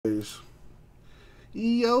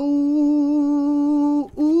Yo,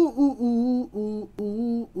 ooh, ooh, ooh, ooh,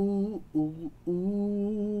 ooh, ooh, ooh,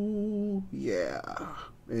 ooh, yeah.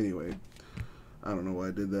 Anyway, I don't know why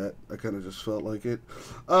I did that. I kind of just felt like it.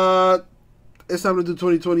 It's time to do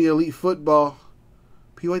 2020 Elite Football.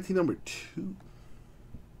 PYT number 2.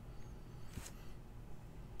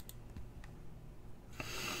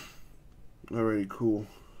 Alrighty, cool.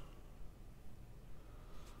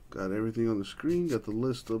 Got everything on the screen. Got the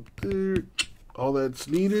list up there. All that's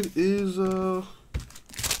needed is the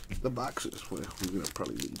boxes. Well, we're gonna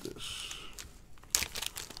probably need this.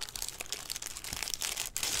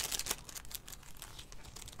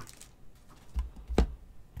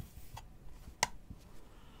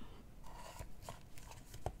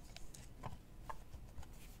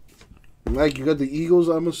 Mike, you got the Eagles,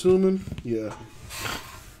 I'm assuming? Yeah.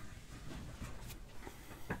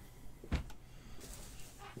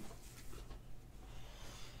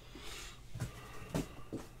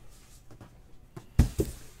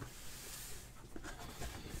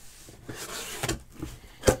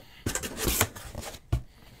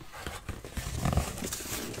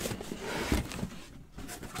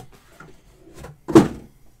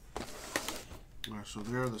 Alright, so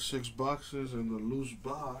there are the 6 boxes and the loose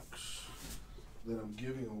box that I'm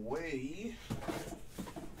giving away.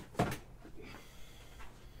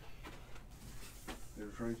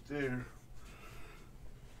 There's right there.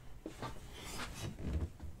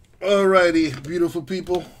 Alrighty, beautiful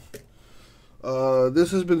people.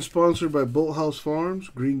 This has been sponsored by Bolthouse Farms,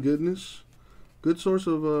 Green Goodness. Good source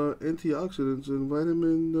of antioxidants and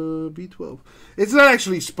vitamin B12. It's not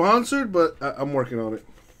actually sponsored, but I'm working on it.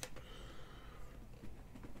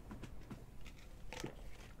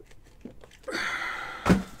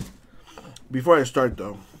 Before I start,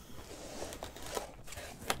 though,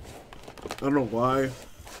 I don't know why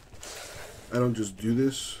I don't just do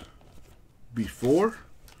this before.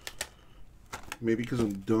 Maybe because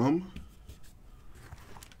I'm dumb.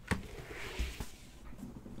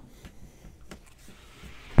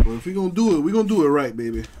 But if we're going to do it, we're going to do it right,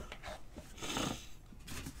 baby.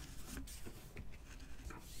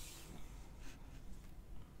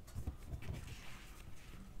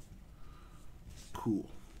 Cool.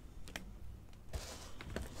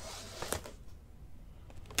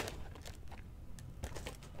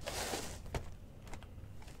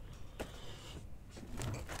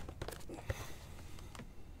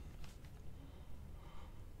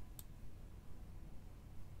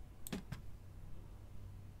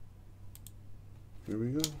 Here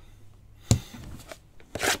we go.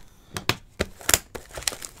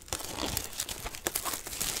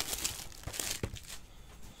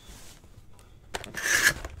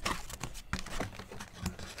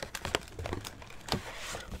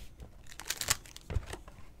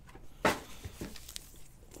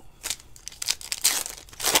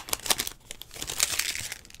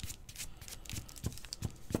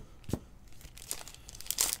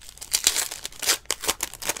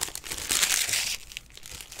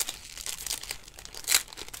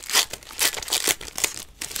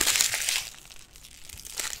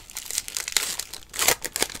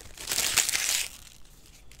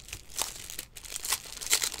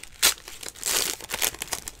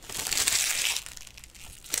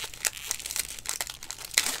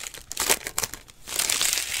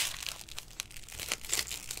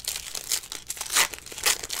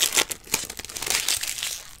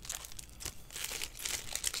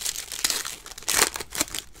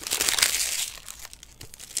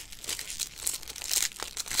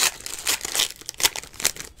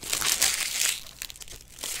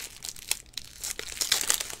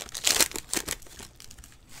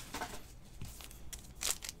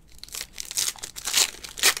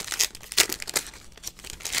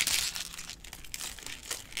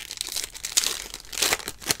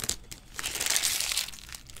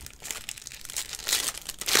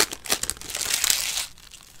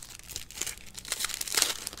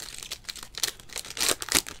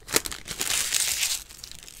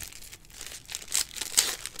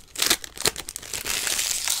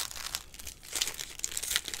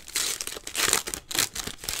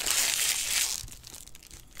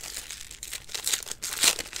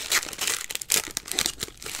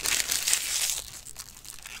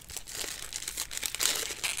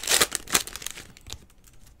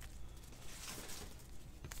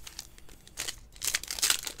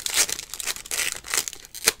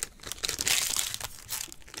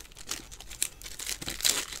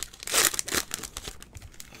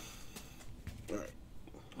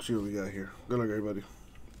 See what we got here. Good luck, everybody.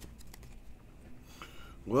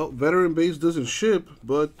 Well, veteran base doesn't ship,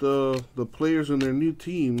 but the players and their new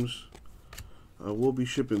teams will be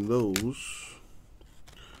shipping those.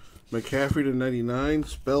 McCaffrey to 99.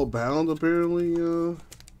 Spellbound apparently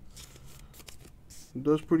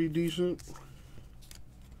does pretty decent.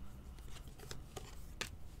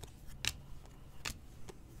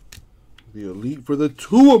 The Elite for the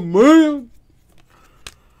 2-of-man.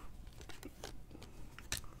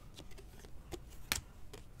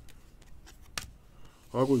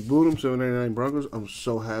 Hardwick Boodham, 799 Broncos. I'm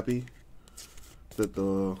so happy that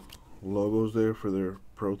the logo's there for their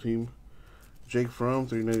pro team. Jake Fromm,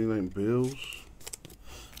 399 Bills.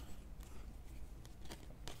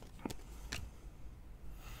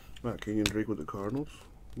 Kenyon Drake with the Cardinals.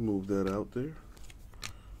 Move that out there.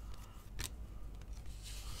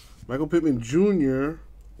 Michael Pittman Jr.,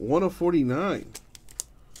 1/49.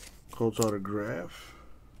 Colts autograph.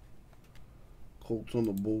 Colts on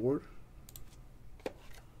the board.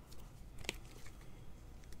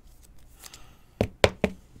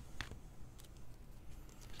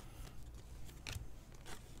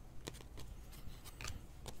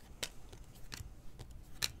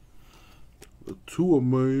 The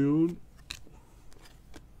 2-of-man.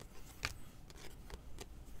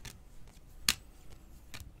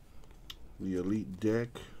 The Elite deck.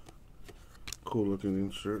 Cool looking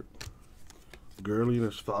insert. Gurley in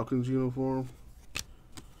his Falcons uniform.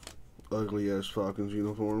 Ugly ass Falcons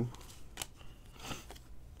uniform.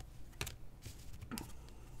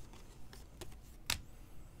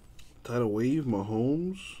 Tidal Wave,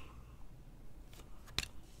 Mahomes.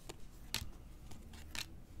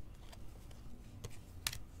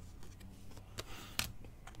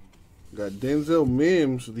 Got Denzel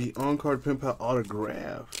Mims, the on-card pen pal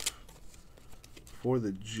autograph for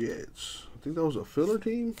the Jets. I think that was a filler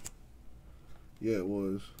team. Yeah, it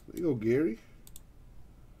was. There you go, Gary.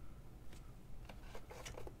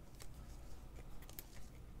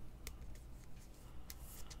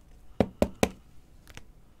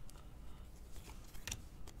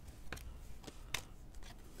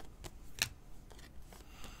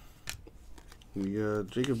 We got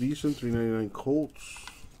Jacob Eason, 399 Colts.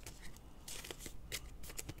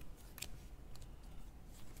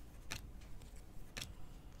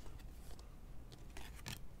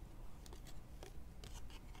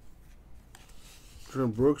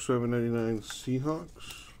 Trent Brooks, 799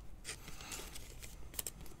 Seahawks.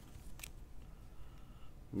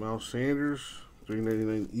 Miles Sanders,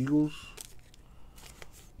 399 Eagles.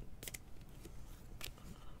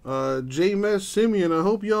 J-Mess Simeon, I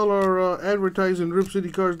hope y'all are advertising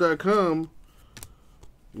RipCityCards.com.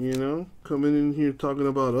 You know, coming in here talking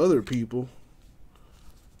about other people.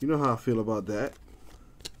 You know how I feel about that.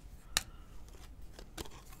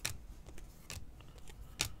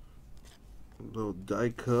 Little die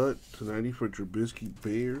cut to 90 for Trubisky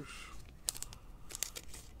Bears.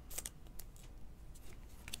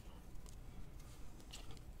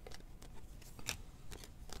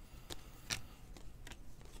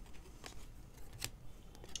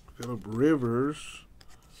 Phillip Rivers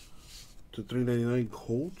to 399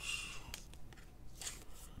 Colts.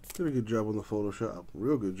 Did a good job on the Photoshop.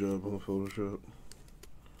 Real good job on the Photoshop.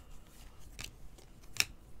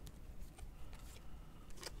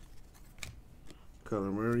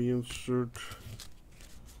 Kyler Murray insert.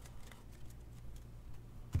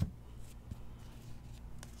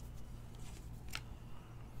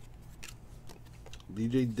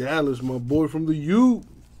 DJ Dallas, my boy from the U.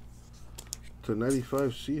 To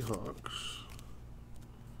 95 Seahawks.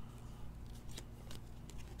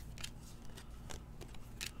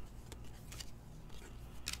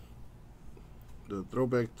 The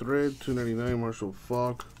throwback thread, 299 Marshall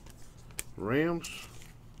Faulk Rams.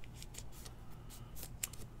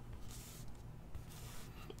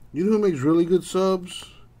 You know who makes really good subs?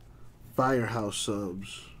 Firehouse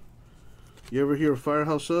Subs. You ever hear of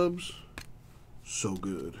Firehouse Subs? So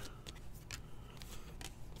good.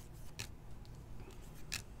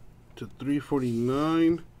 To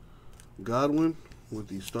 349 Godwin with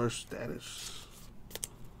the star status.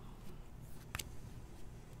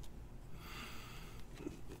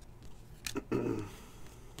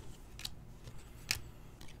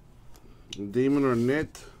 Damon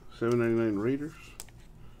Arnett, 799 Raiders.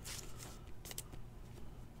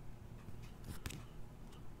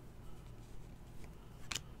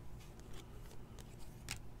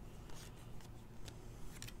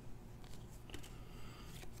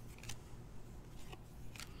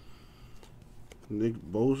 Nick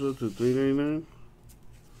Bosa to 399.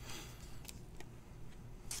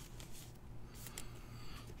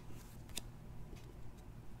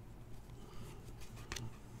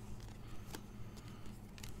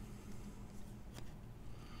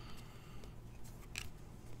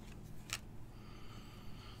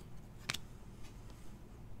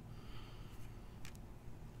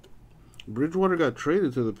 Bridgewater got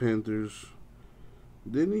traded to the Panthers,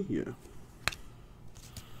 didn't he? Yeah.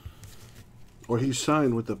 Or he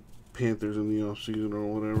signed with the Panthers in the offseason or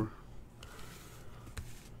whatever.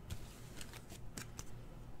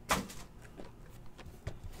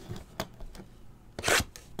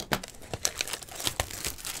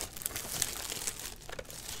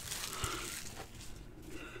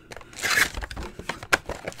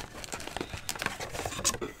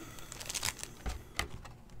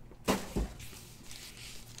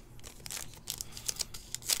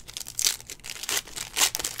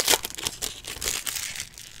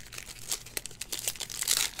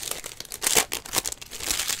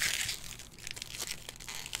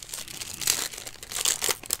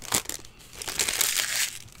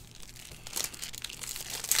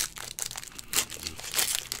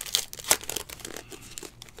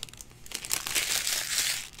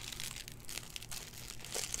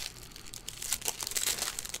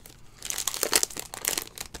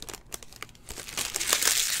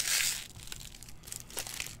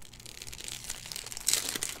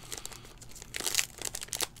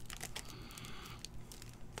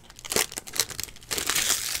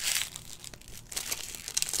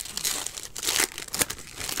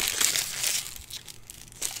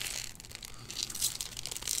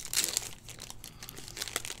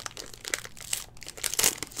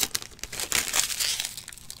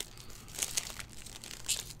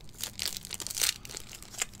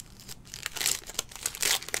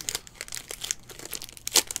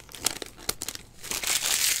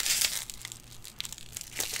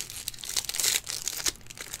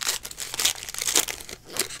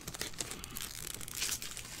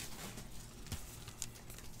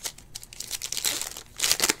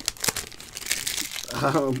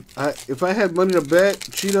 If I had money to bet,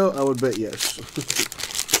 Cheeto, I would bet yes.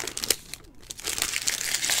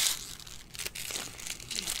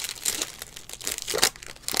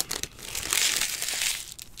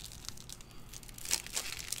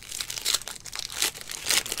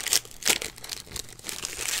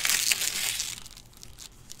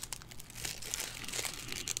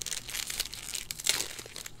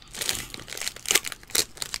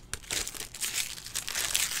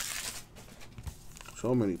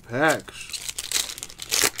 So many packs.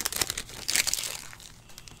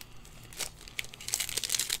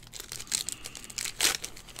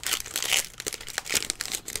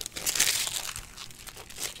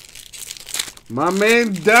 My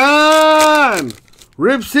man Don!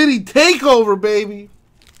 Rip City Takeover, baby!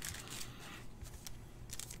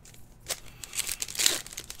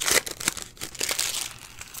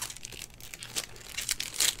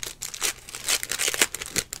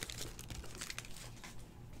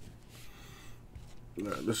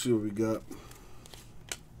 Alright, let's see what we got.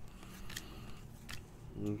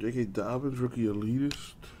 J.K. Dobbins, rookie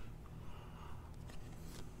elitist.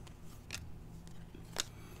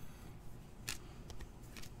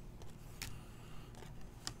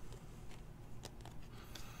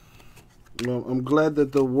 Well, I'm glad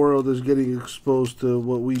that the world is getting exposed to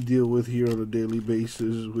what we deal with here on a daily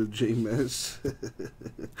basis with J-Mess.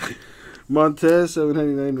 Montez,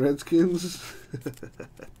 799 Redskins.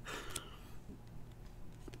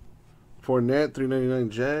 Fournette, 399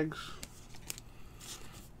 Jags.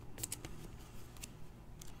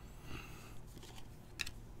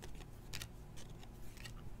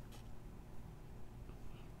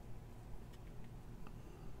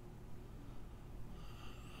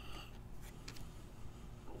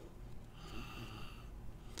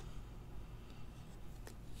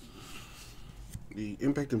 The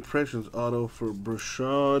Impact Impressions auto for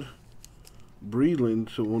Brashad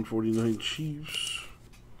Breeland to 149 Chiefs.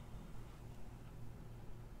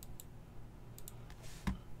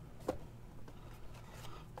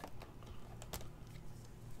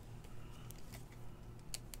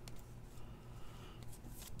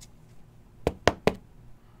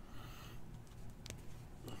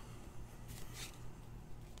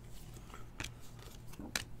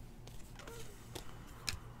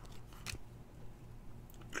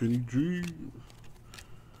 Kenny G.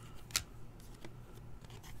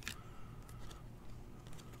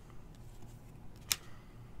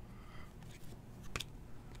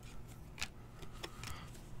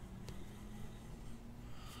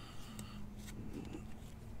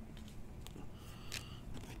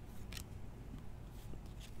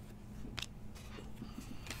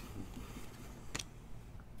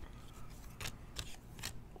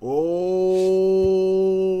 Oh,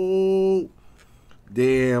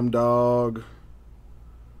 damn, dog.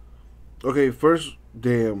 Okay, first,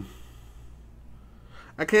 damn.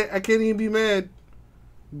 I can't even be mad.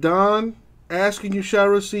 Don, asking you shall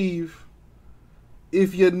receive.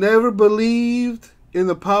 if you never believed in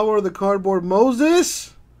the power of the cardboard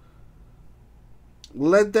Moses,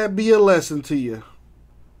 let that be a lesson to you.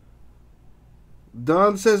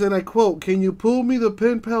 Don says, and I quote, "Can you pull me the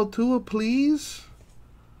Pen Pal Tua, please?"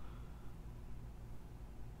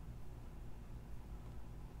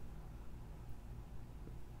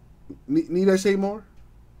 Need I say more?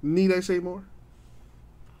 Need I say more?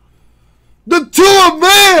 The Tua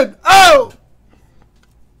man! Oh!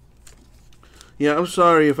 Yeah, I'm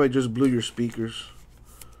sorry if I just blew your speakers.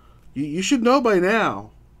 You should know by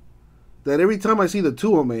now that every time I see the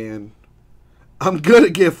Tua man, I'm gonna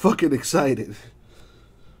get fucking excited.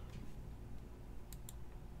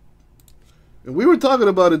 And we were talking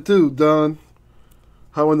about it too, Don.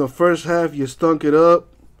 How in the first half you stunk it up,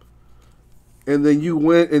 and then you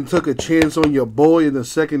went and took a chance on your boy in the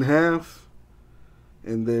second half,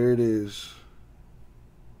 and there it is.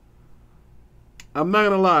 I'm not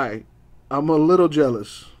gonna lie, I'm a little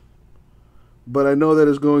jealous, but I know that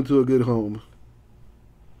it's going to a good home.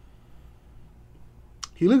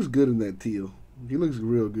 He looks good in that teal. He looks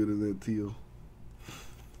real good in that teal.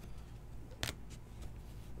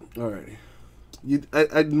 Alrighty.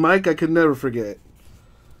 Mike, I could never forget.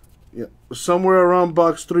 Yeah, somewhere around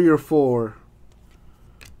box 3 or 4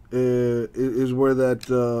 is where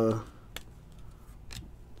that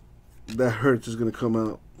Hurts is gonna come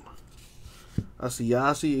out.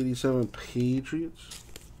 Asiasi, 87 Patriots.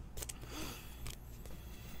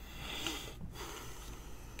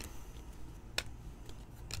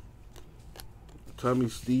 Tommy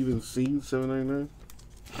Stevens, Scene, 799.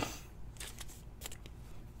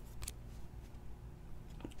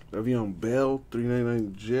 Le'Veon Bell,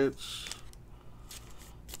 399 Jets.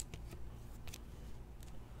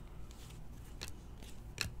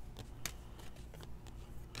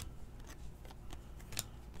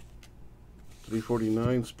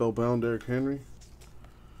 $349 Spellbound Derrick Henry.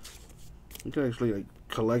 You can actually like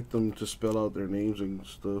collect them to spell out their names and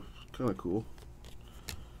stuff. Kind of cool.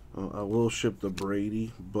 I will ship the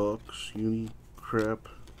Brady Bucks uni crap.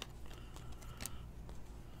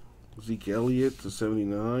 Zeke Elliott to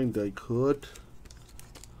 79. They could.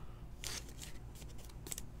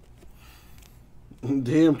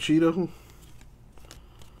 Damn, Cheeto.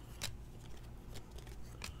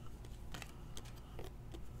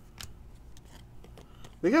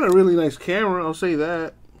 They got a really nice camera, I'll say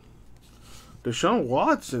that. Deshaun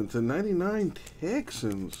Watson to 99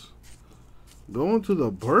 Texans. Going to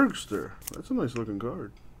the Bergster. That's a nice looking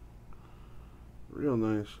card. Real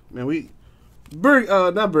nice. Man,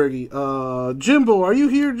 not Bergie. Jimbo, are you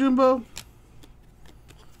here, Jimbo?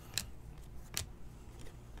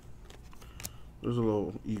 There's a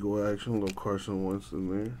little Eagle action, a little Carson Wentz in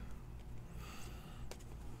there.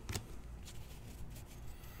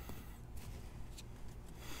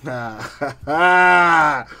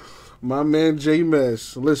 My man J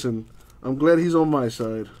Mess. Listen, I'm glad he's on my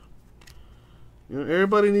side. You know,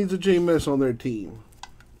 everybody needs a J Mess on their team.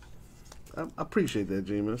 I appreciate that,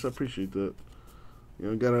 J Mess. I appreciate that.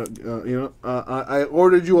 You know, I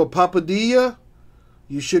ordered you a papadilla.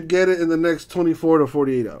 You should get it in the next 24 to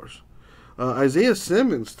 48 hours. Isaiah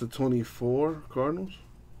Simmons to 24 Cardinals.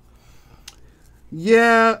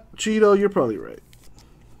 Yeah, Cheeto, you're probably right.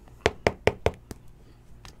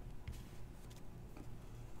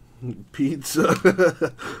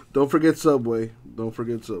 Pizza. Don't forget Subway. Don't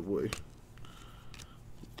forget Subway.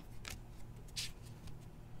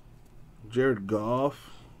 Jared Goff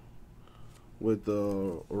with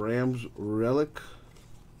the Rams relic.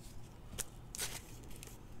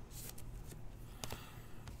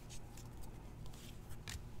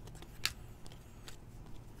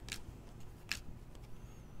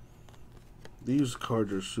 These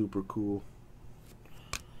cards are super cool.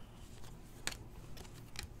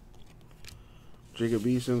 Jacob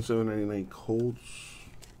Eason, 799 Colts.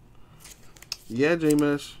 Yeah,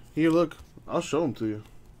 J-Mess. Here, look. I'll show them to you.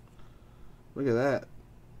 Look at that.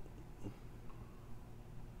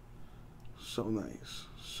 So nice.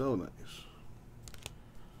 So nice.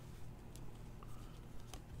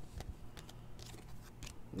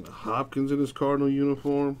 Hopkins in his Cardinal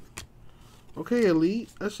uniform. Okay, Elite.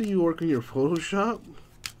 I see you working your Photoshop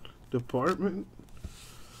department.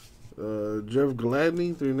 Jeff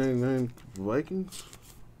Gladney, 399 Vikings.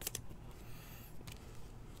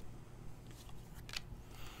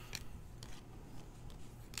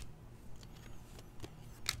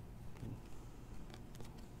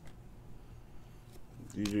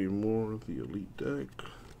 DJ Moore, the Elite deck.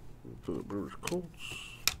 Philip Rivers Colts.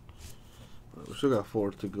 We still got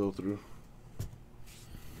 4 to go through.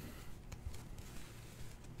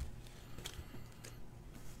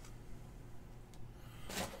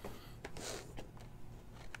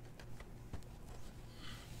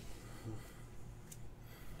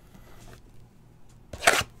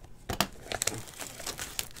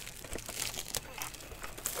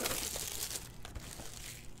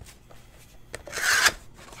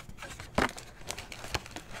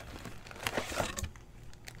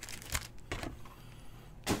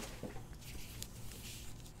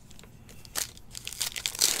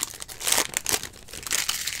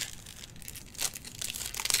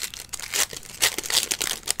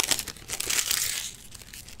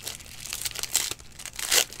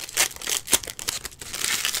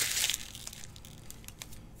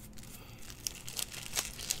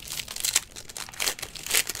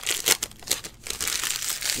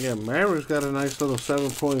 Yeah, Mavericks got a nice little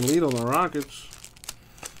 7-point lead on the Rockets.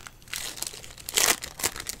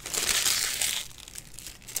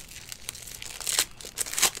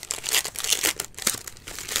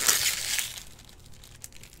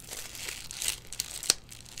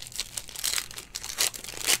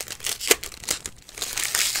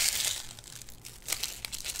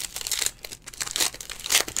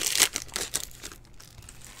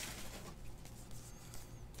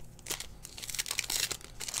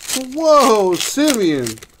 Whoa, Simeon.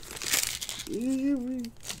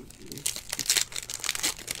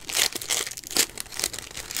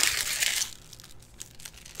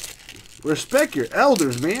 Respect your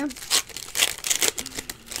elders, man.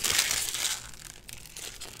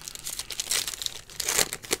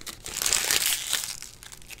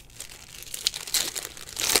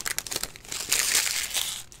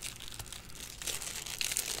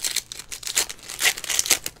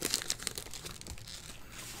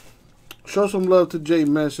 Show some love to J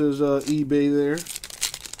Mess's eBay there.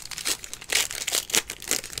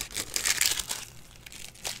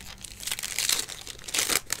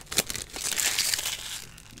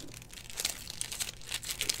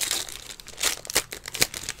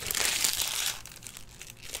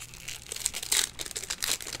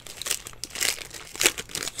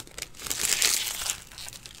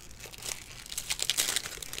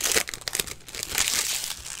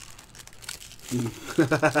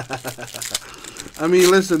 I mean,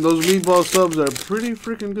 listen, those meatball subs are pretty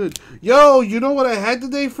freaking good. Yo, you know what I had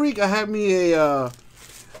today, freak? I had me a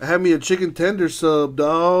chicken tender sub,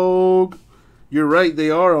 dog. You're right, they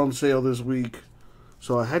are on sale this week,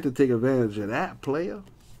 so I had to take advantage of that, player.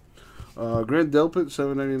 Grant Delpit,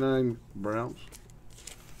 $7.99 Browns.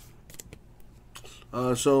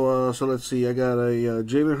 So let's see. I got a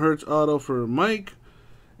Jalen Hurts auto for Mike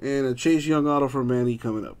and a Chase Young auto for Manny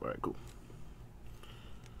coming up. All right, cool.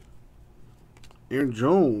 Aaron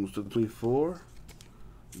Jones to 3-4.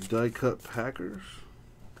 Die cut Packers.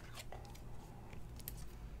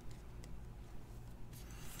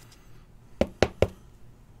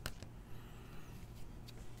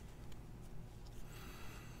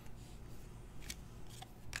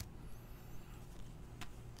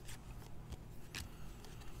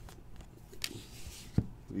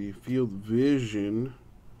 The Field Vision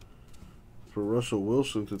for Russell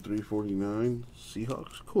Wilson to 349.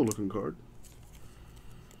 Seahawks. Cool looking card.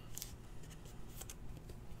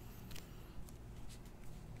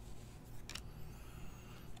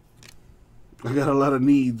 I got a lot of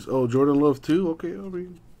needs. Oh, Jordan Love too? Okay, I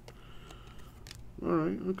mean.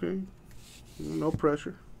 Alright, okay. No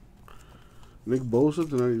pressure. Nick Bosa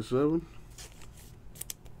to 97.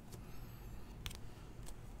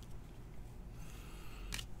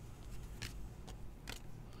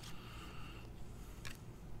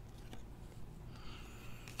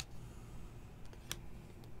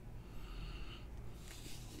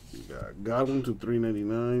 Got Godwin to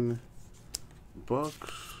 399.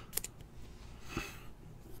 Bucks.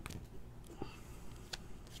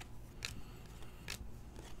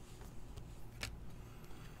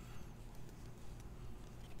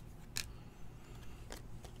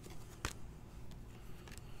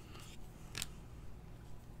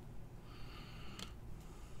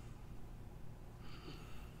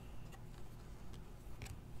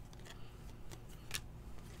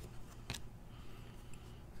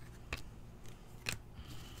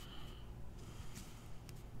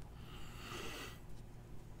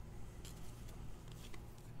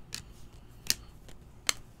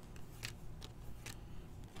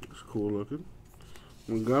 Cool looking.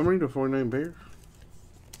 Montgomery to 49 Bears.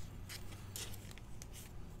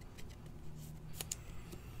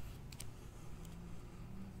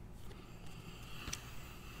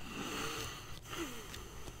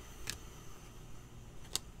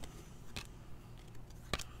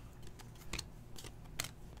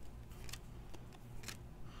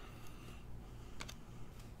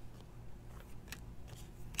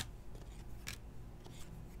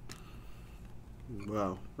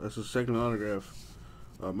 Wow, that's the second autograph.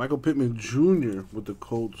 Michael Pittman Jr. with the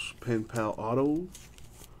Colts Pen Pal auto.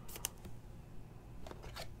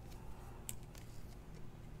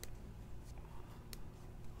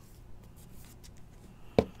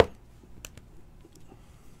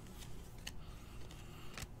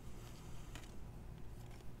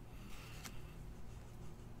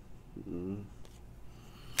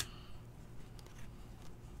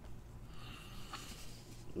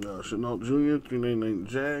 Chenault Jr. 399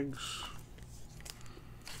 Jags.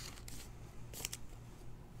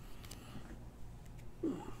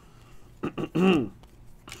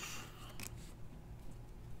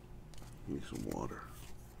 Need some water.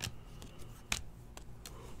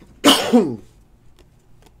 Henry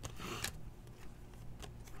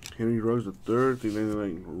Ruggs the third,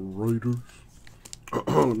 399 Raiders.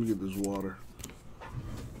 Let me get this water.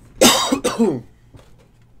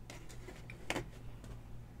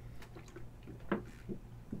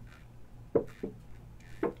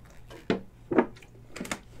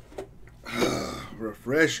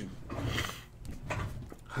 Refreshing.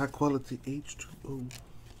 High quality H2O.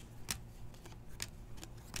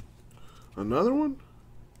 Another one?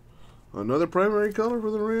 Another primary color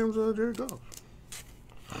for the Rams, Jared Goff.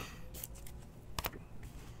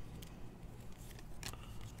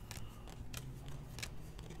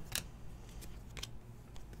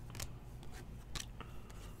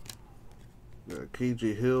 Got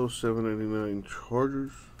KJ Hill, 799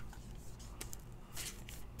 Chargers.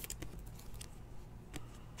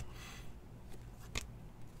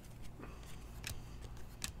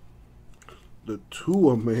 The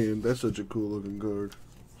Tua, man, that's such a cool looking card.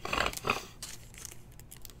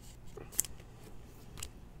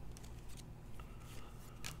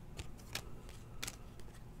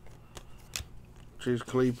 Chase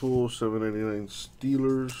Claypool, 799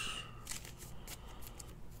 Steelers.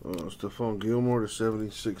 Stephon Gilmore to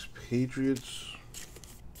 76 Patriots.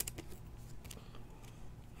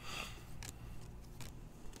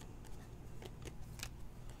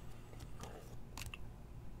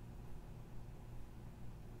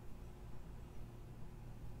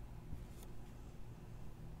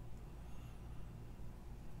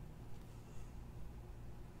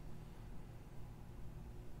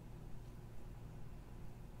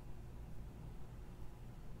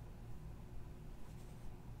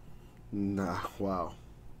 Nah, wow.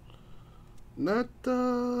 Not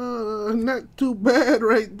too bad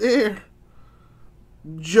right there.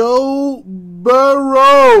 Joe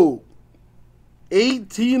Burrow.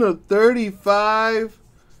 18 of 35.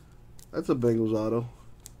 That's a Bengals auto.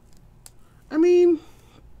 I mean,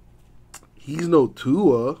 he's no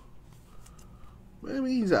Tua. I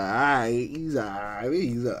mean, he's alright. He's alright.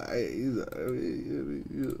 He's alright. He's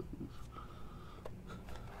alright.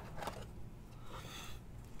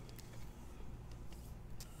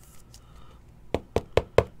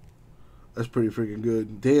 That's pretty freaking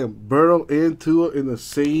good. Damn, Burrow and Tua in the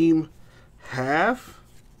same half.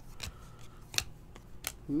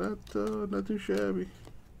 Not too shabby.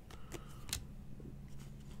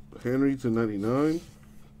 Henry to 99.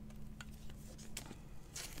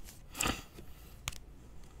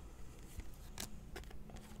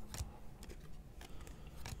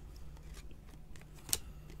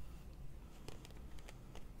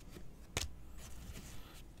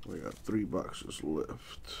 We got 3 boxes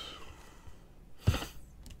left.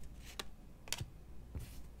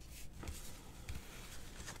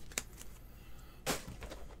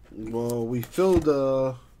 Well, we filled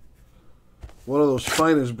one of those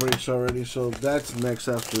finest breaks already, so that's next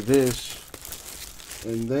after this.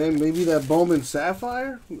 And then maybe that Bowman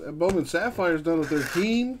Sapphire. That Bowman Sapphire is done to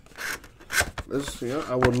 13. Let's see.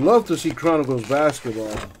 I would love to see Chronicles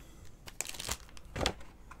basketball.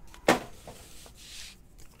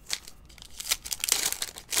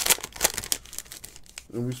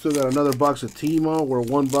 And we still got another box of Timo. We're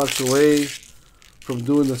 1 box away from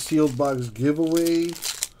doing the sealed box giveaway.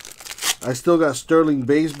 I still got Sterling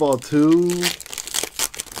Baseball too.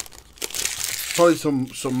 Probably some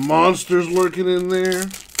monsters lurking in there.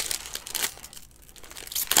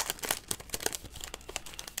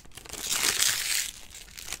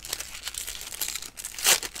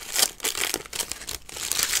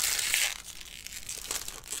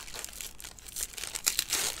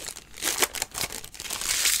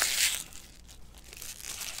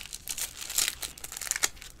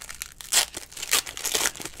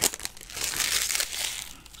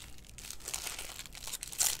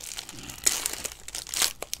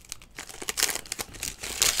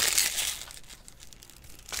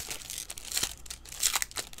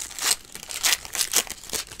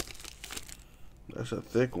 That's a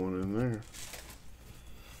thick one in there.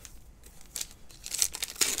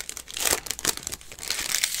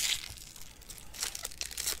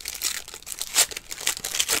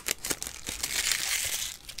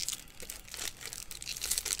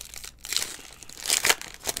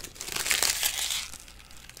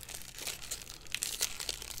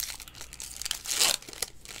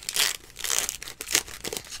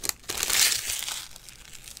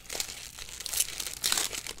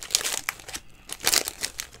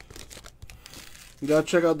 You gotta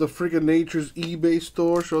check out the Freaking Nature's eBay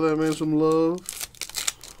store. Show that man some love.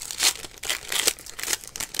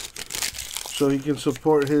 So he can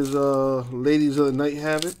support his Ladies of the Night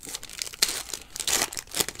habit.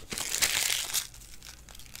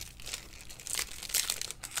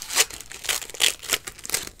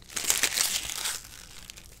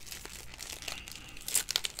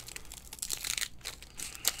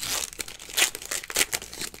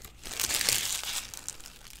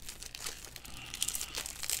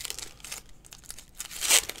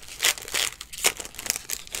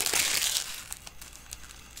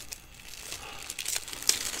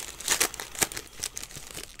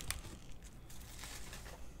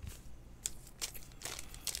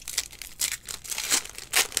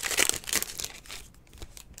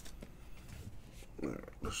 Alright,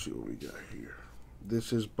 let's see what we got here.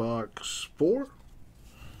 This is box 4.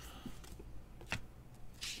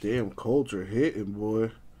 Damn, Colts are hitting,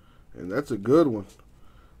 boy. And that's a good one.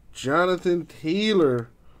 Jonathan Taylor.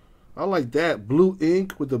 I like that. Blue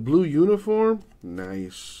ink with the blue uniform.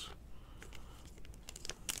 Nice.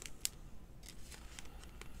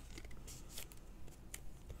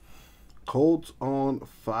 Colts on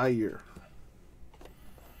fire.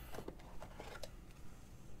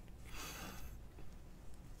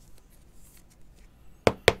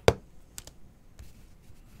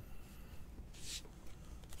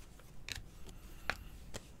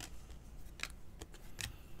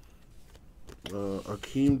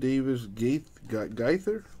 Akeem Davis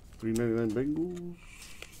Gaither, $3.99 Bengals.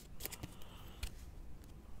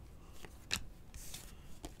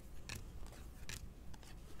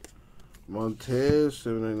 Montez,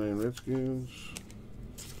 $7.99 Redskins.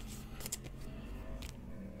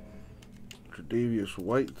 Tre'Davious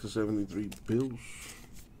White /73 Bills.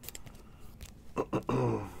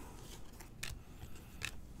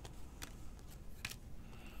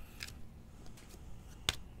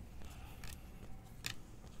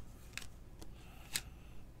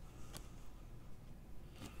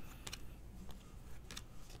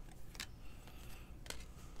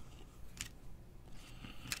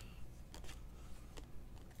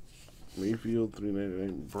 Mayfield,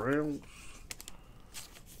 $3.99 Browns.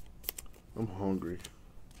 I'm hungry.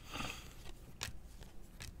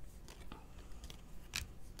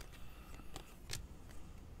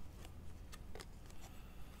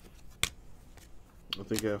 I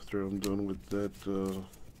think after I'm done with that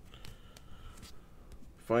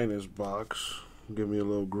finest box, give me a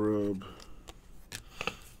little grub.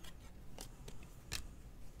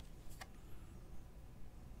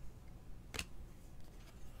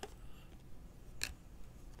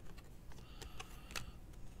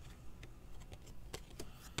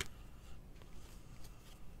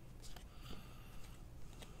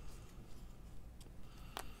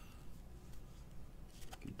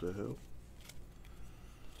 What the hell?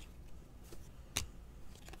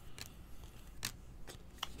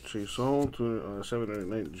 Chase on to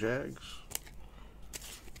 $7.99 Jags.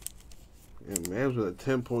 And Mavs with a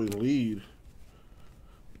 10-point lead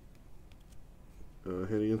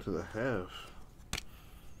heading into the half.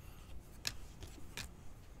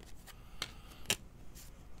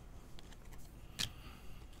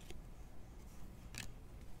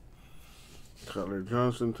 Cutler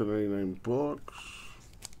Johnson to $99.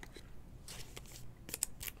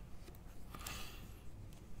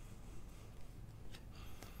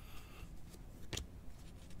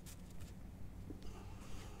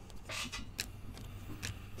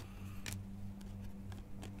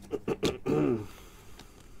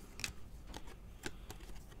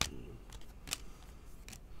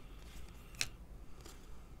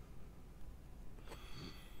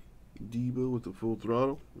 Debo with the full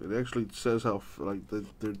throttle. It actually says how like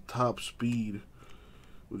their top speed,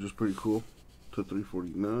 which is pretty cool, to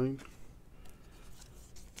 349.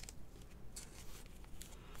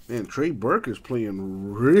 Man, Trey Burke is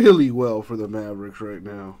playing really well for the Mavericks right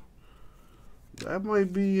now. That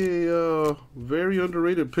might be a very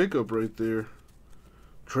underrated pickup right there.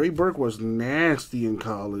 Trey Burke was nasty in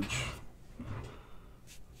college.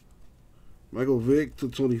 Michael Vick to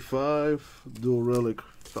 25, dual relic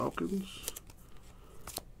Falcons.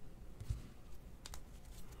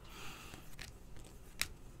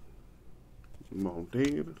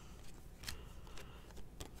 Montana.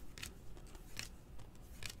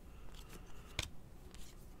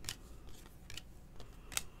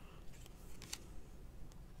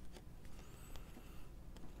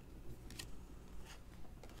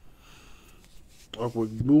 Upward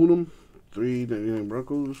Boonham, $3.99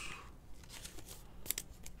 Broncos.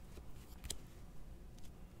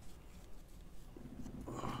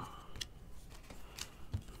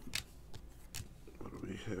 What do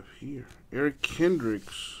we have here? Eric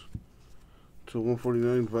Kendricks to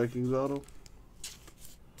 149 Vikings auto.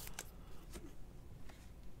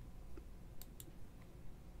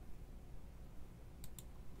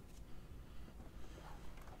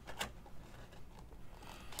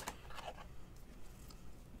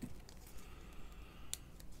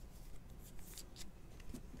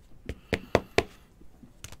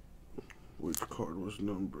 Which card was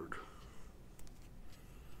numbered?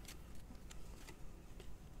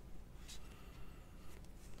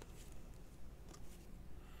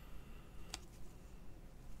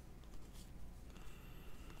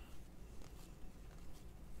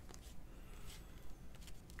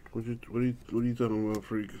 What are you talking about,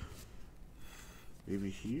 freak? Maybe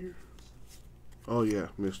here? Oh yeah,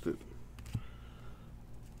 missed it.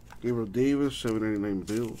 Gabriel Davis, 799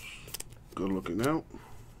 Bills. Good looking out.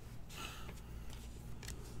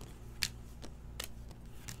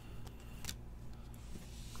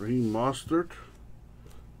 Raheem Mostert.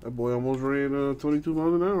 That boy almost ran 22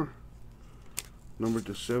 miles an hour. Number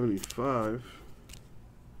to 75.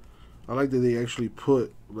 I like that they actually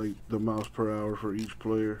put like the miles per hour for each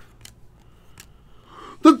player.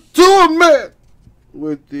 The tour man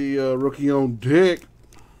with the rookie on deck.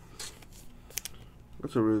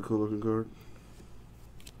 That's a really cool looking card.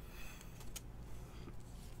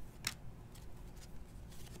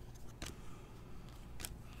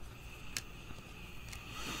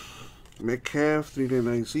 Metcalf,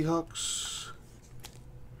 399 Seahawks.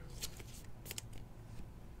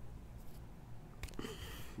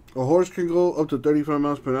 A horse can go up to 35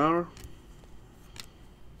 miles per hour.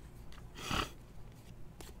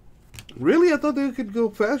 Really? I thought they could go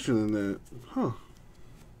faster than that. Huh.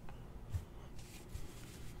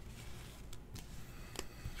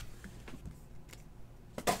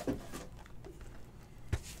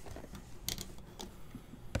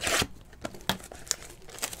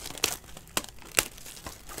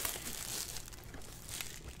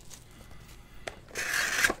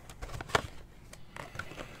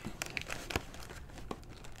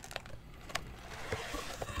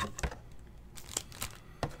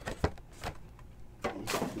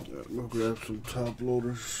 We'll grab some top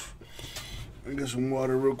loaders and get some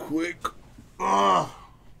water real quick. Ah!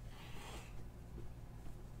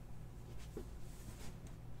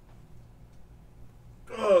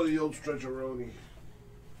 Oh, the old stretcheroni.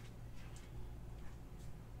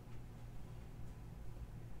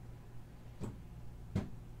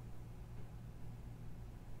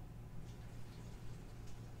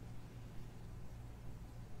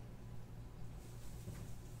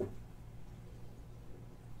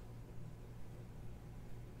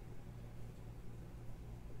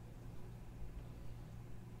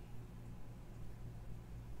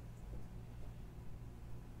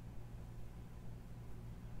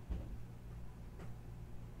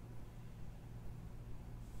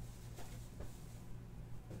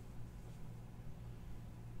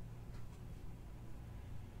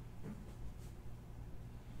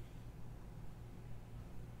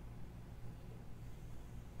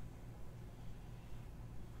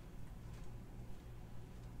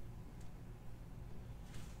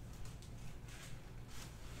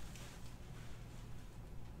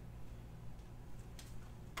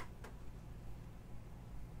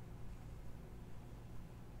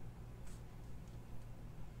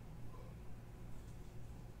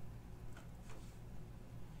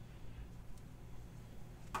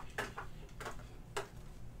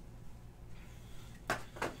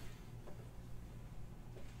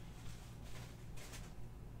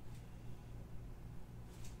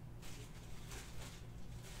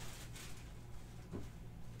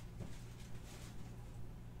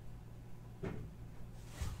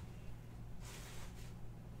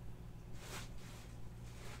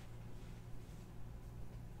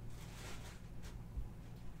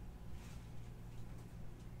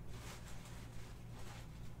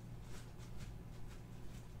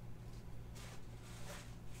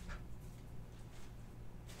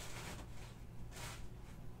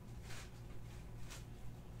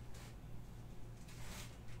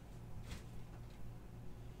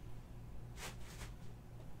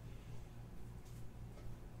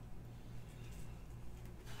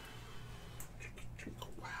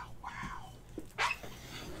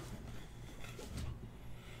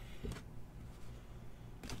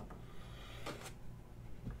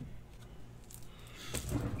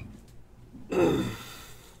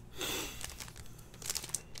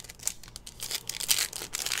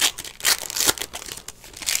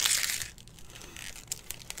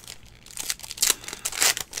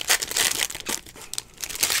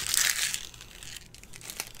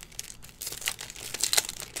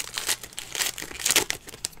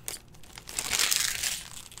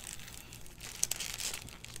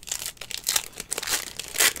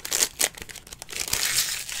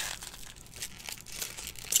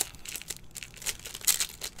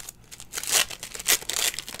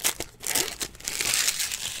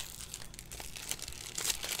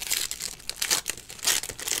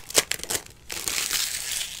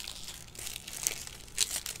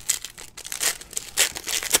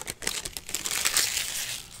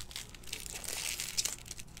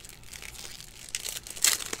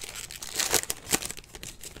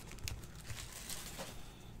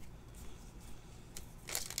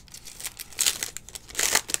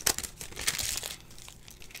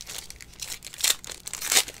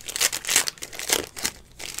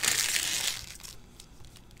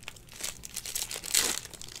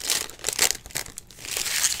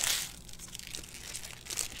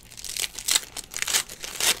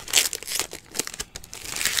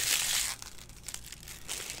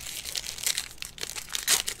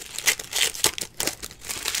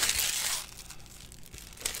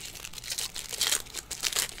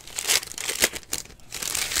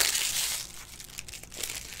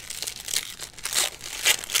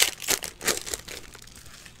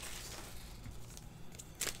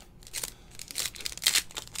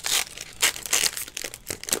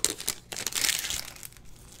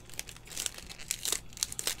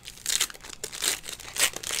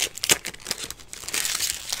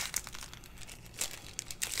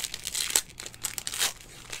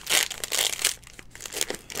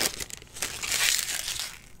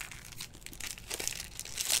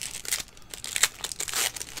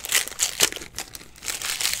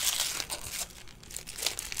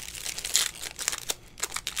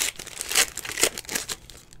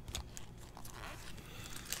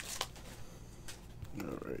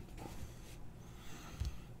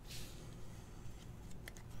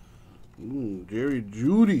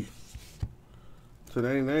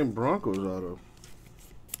 299 Broncos auto.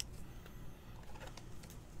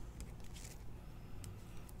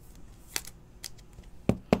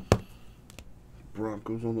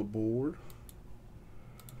 Broncos on the board.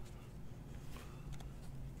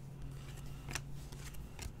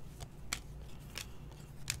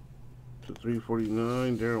 To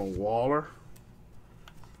 349, Darren Waller.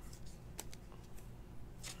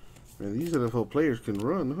 Man, these NFL players can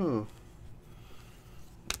run, huh?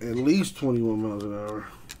 At least 21 miles an hour.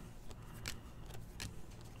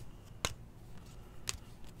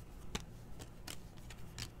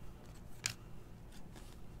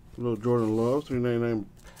 Little Jordan Love, 399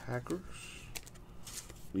 Packers.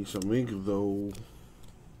 Need some ink though.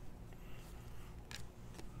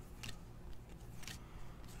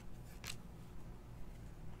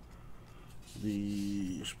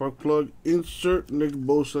 The spark plug insert Nick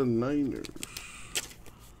Bosa Niners.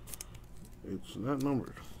 It's not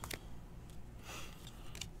numbered.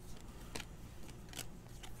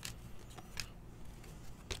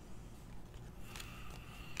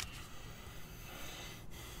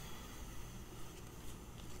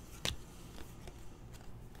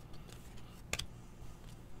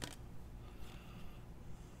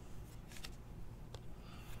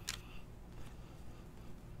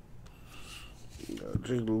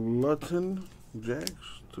 Jake Luton, Jags,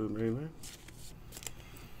 to 99.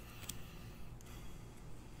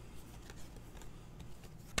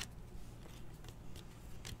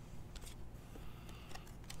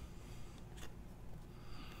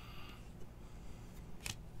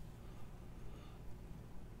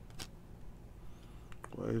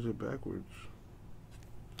 Why is it backwards?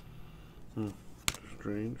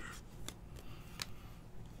 Strange.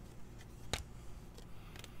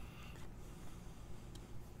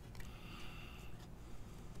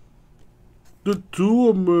 The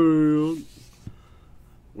tour man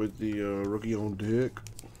with the rookie on deck.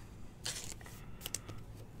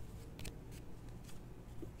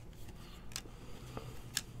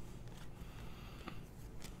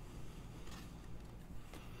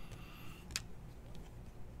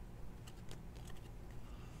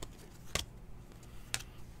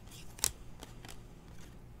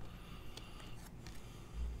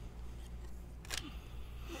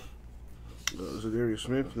 Zadarius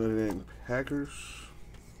Smith, 99 Packers.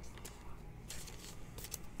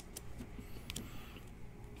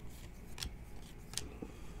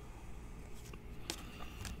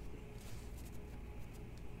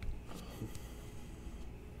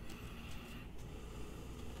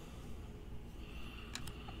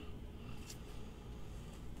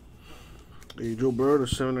 Hey, Joe Burrow,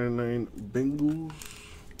 799 Bengals.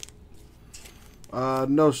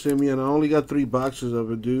 No, Simeon, I only got 3 boxes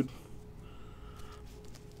of it, dude.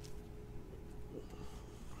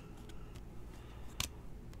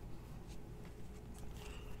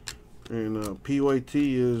 And PYT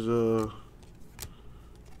is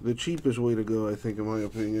the cheapest way to go, I think, in my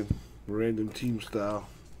opinion. Random team style.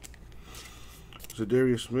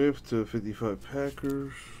 Zadarius Smith to 55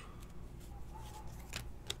 Packers.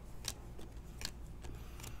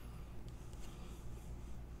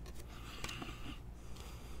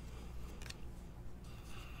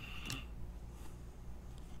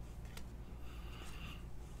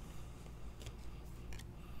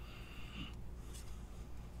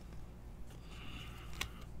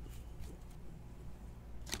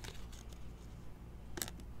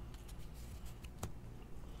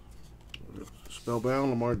 Spellbound,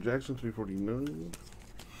 Lamar Jackson, 349.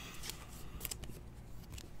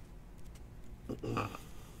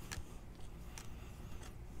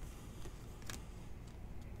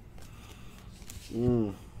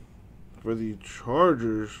 For the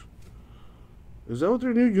Chargers. Is that what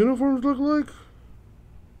their new uniforms look like?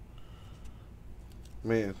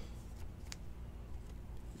 Man.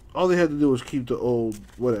 All they had to do was keep the old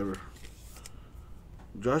whatever.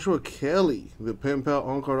 Joshua Kelly, the pen pal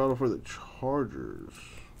on-card auto for the Chargers.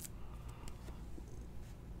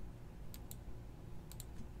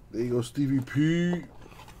 There you go, Stevie P.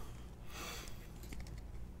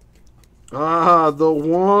 The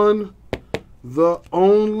one, the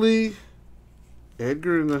only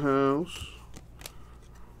Edgar in the house.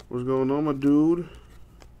 What's going on, my dude?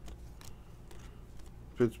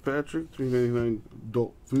 Fitzpatrick, 399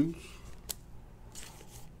 Dolphins.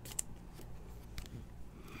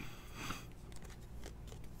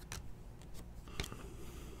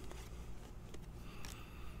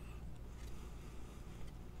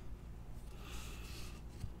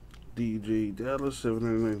 DJ Dallas,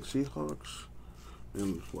 799 Seahawks.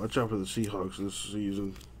 And watch out for the Seahawks this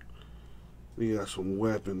season. They got some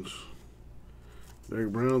weapons.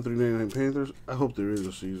 Derek Brown, 399 Panthers. I hope there is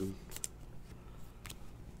a season.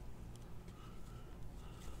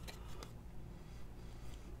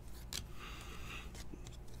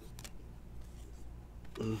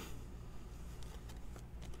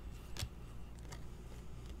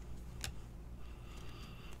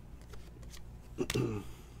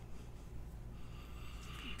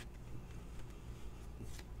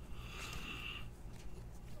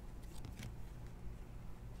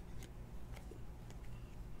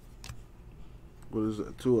 What is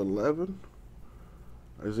that? 211.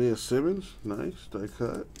 Isaiah Simmons, nice. Die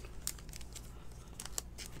cut.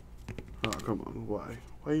 Oh, come on. Why?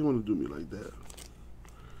 Why you want to do me like that?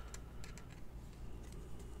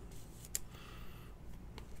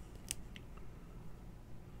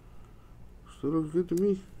 Still looks good to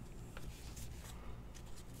me.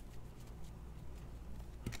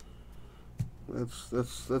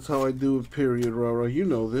 That's how I do it. Period, Rara. You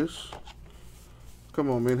know this.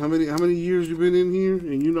 Come on, man. How many years you been in here,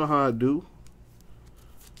 and you know how I do.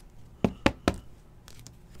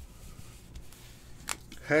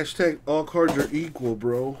 Hashtag all cards are equal,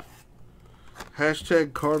 bro.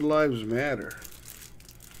 Hashtag card lives matter.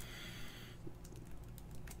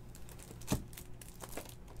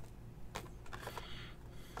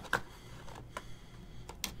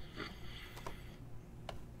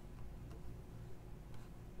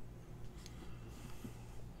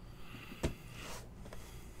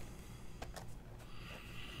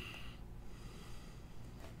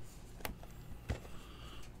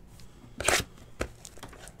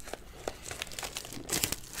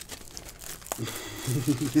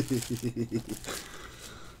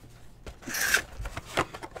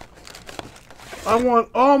 I want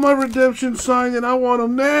all my redemption signed, and I want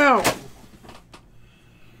them now.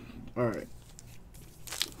 All right.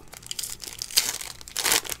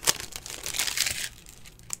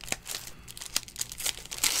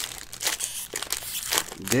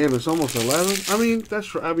 Damn, it's almost 11. I mean,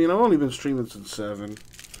 that's. I mean, I've only been streaming since 7,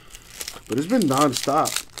 but it's been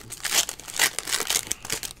nonstop.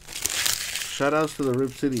 Shout outs to the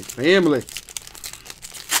Rip City family.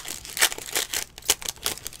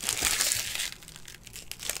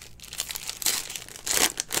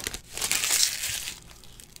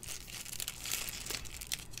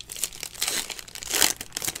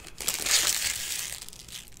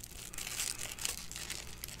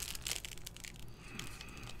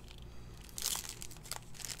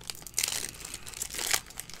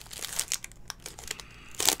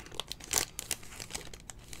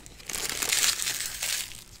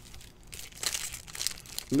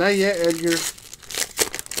 Not yet, Edgar.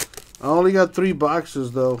 I only got 3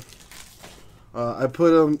 boxes, though. I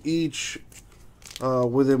put them each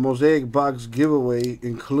with a mosaic box giveaway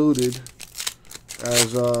included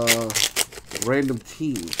as random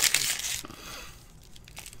teams.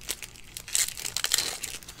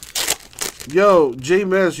 Yo,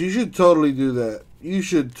 J-Mess, you should totally do that. You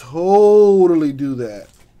should totally do that.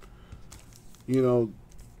 You know,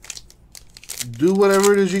 do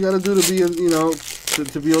whatever it is you got to do to be, you know,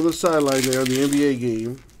 to be on the sideline there in the NBA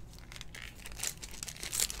game.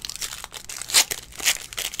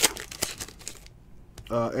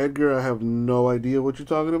 Edgar, I have no idea what you're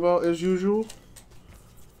talking about, as usual.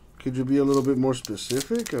 Could you be a little bit more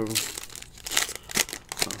specific?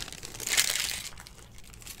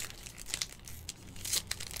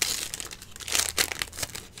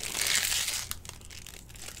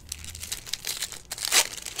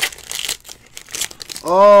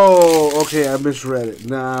 Oh, okay, I misread it.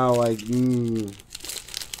 Now, like,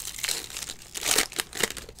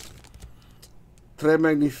 Très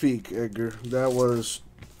magnifique, Edgar. That was...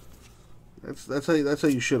 That's how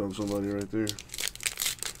you shit on somebody right there.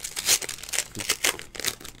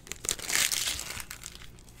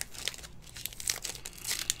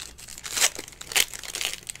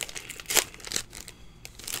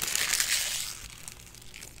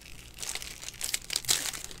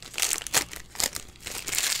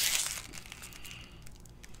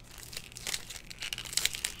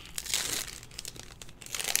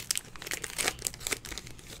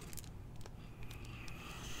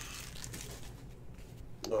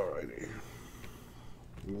 Alrighty.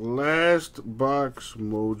 Last box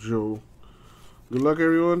mojo. Good luck,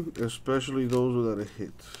 everyone, especially those without a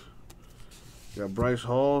hit. Got Bryce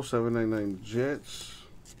Hall, 799 Jets.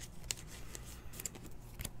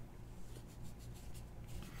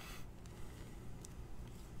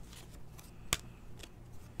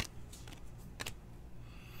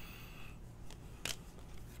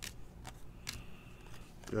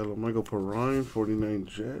 Got Michael Perrine, 49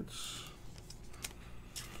 Jets.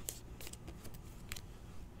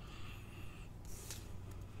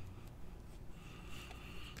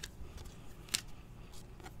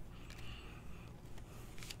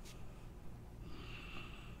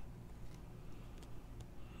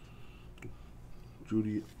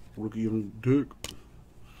 Judy, rookie on Dick.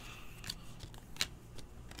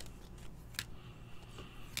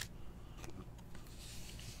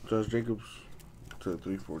 Josh Jacobs, to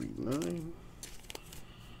 349.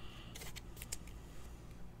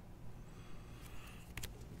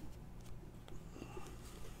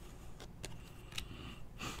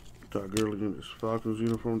 Todd Gurley in his Falcons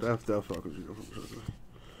uniform. That's that Falcons uniform.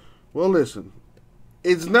 Well, listen.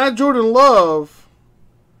 It's not Jordan Love,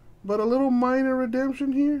 but a little minor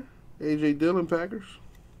redemption here. A.J. Dillon, Packers.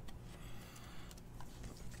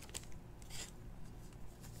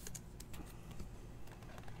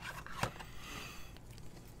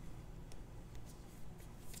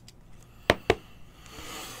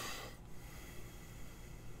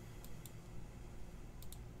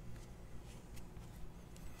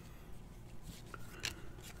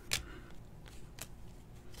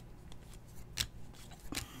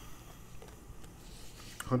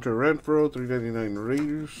 Hunter Renfrow, $3.99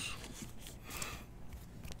 Raiders.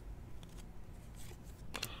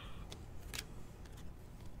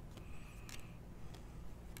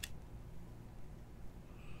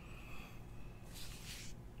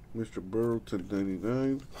 Mr. Burrow,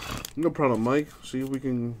 $10.99. No problem, Mike. See if we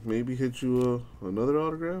can maybe hit you another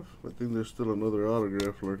autograph. I think there's still another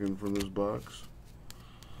autograph lurking from this box.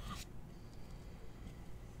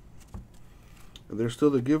 And there's still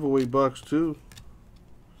the giveaway box, too.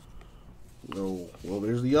 Oh, well,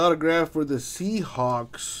 there's the autograph for the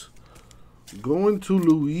Seahawks. Going to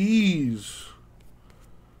Louise.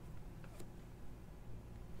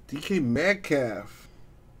 DK Metcalf.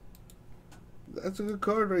 That's a good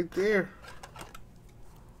card right there.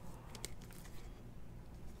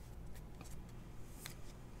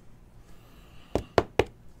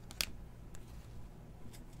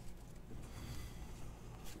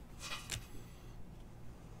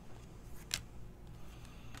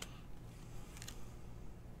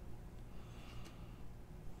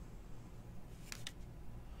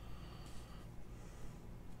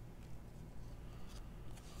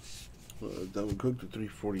 Double cook to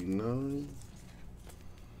 349.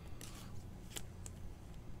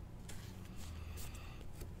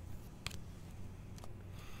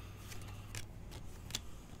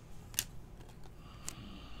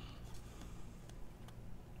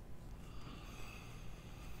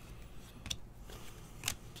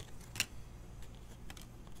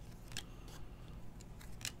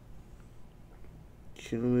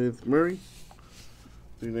 Kenneth Murray,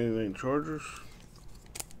 $3.99 Chargers.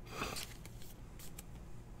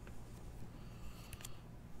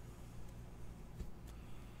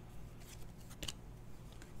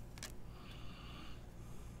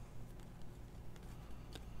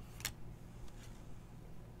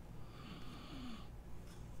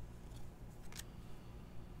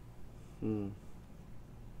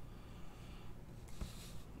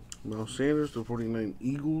 Miles Sanders, the 49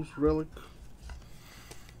 Eagles relic.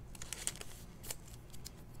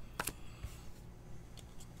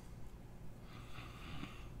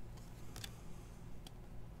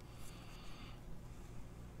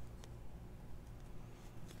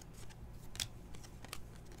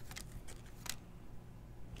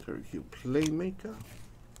 Very cute playmaker.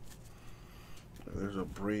 There's a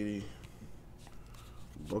Brady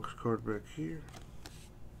Bucks card back here.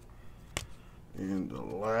 And the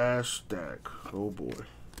last stack. Oh boy.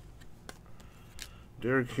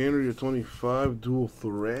 Derrick Henry at 25, dual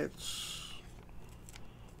threats.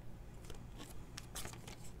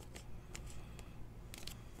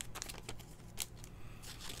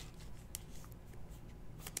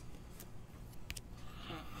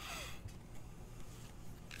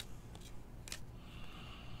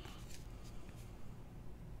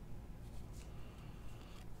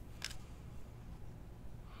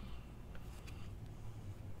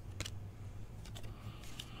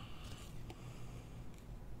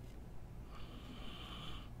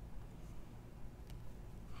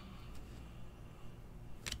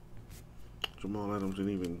 Jamal Adams ain't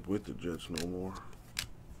even with the Jets no more.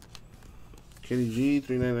 Kenny G,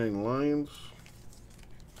 $3.99 Lions.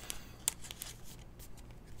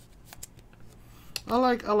 I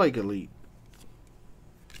like Elite.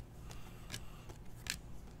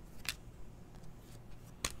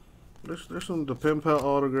 There's some, the pen pal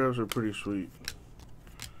autographs are pretty sweet.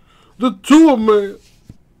 The two of man.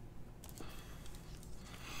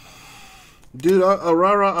 Dude,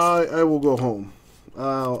 I will go home.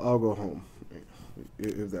 I'll go home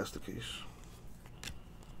if that's the case.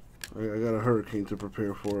 I got a hurricane to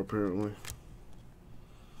prepare for, apparently.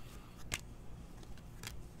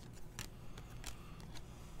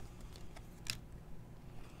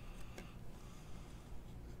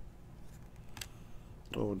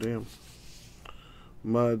 Oh damn.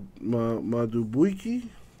 My Dubuiki,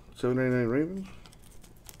 $7.99 Ravens.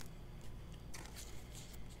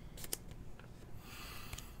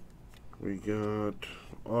 We We got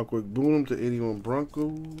Awkward Boom to 81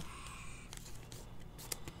 Broncos.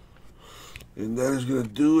 And that is going to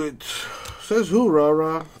do it. Says who,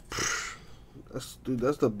 rah-rah? Dude,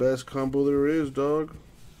 that's the best combo there is, dog.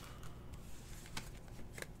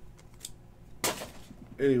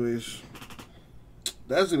 Anyways,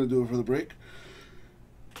 that's going to do it for the break.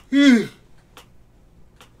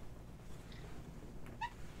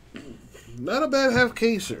 Not a bad half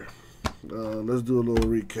caser. Let's do a little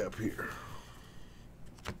recap here.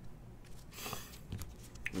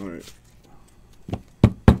 All right.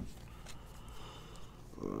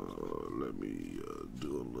 Let me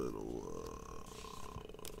do a little.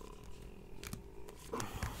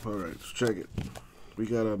 All right, let's check it. We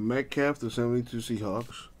got a Metcalf to 72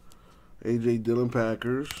 Seahawks, A.J. Dillon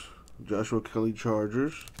Packers, Joshua Kelly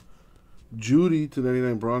Chargers, Judy to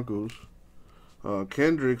 99 Broncos,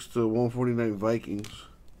 Kendricks to 149 Vikings,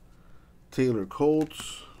 Taylor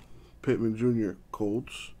Colts, Pittman Jr.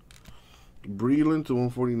 Colts, Breeland to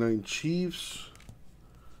 149 Chiefs,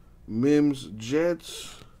 Mims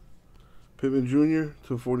Jets, Pittman Jr.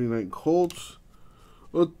 to 49 Colts,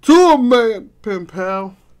 a two-man pen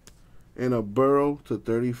pal, and a Burrow to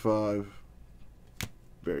 35.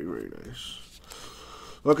 Very, very nice.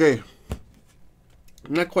 Okay,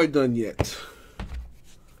 I'm not quite done yet.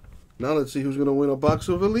 Now let's see who's going to win a box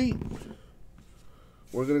of Elite.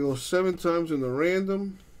 We're going to go 7 times in the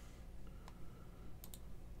random.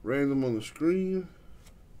 Random on the screen.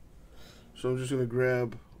 So I'm just going to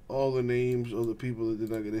grab all the names of the people that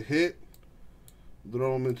did not get a hit.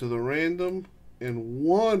 Throw them into the random. And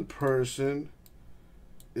one person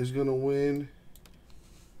is going to win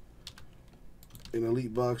an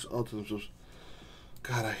Elite box all to themselves.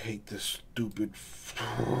 God, I hate this stupid...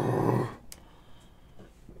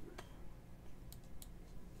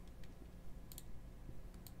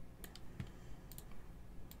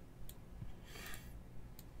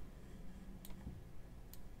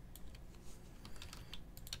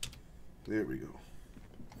 There we go.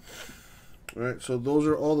 All right, so those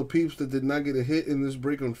are all the peeps that did not get a hit in this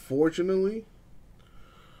break, unfortunately.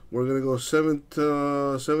 We're going to go seven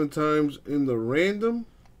times in the random.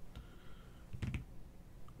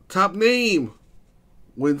 Top name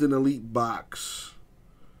wins an Elite box.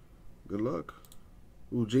 Good luck.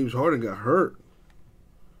 Ooh, James Harden got hurt.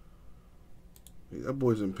 Hey, that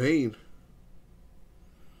boy's in pain.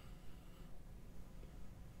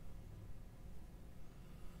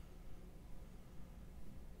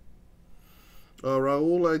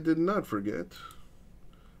 Raul, I did not forget.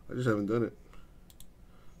 I just haven't done it.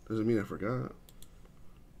 Doesn't mean I forgot.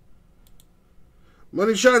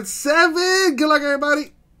 Money shot 7. Good luck,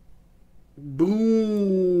 everybody.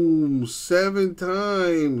 Boom. 7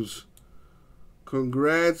 times.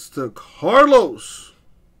 Congrats to Carlos.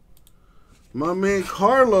 My man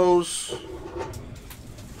Carlos.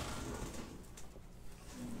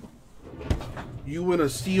 You win a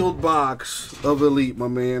sealed box of Elite, my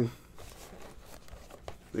man.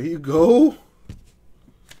 There you go.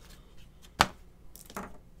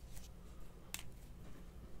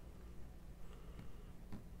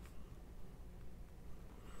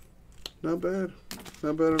 Not bad.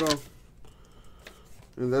 Not bad at all.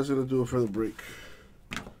 And that's going to do it for the break.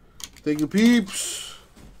 Thank you, peeps.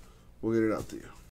 We'll get it out to you.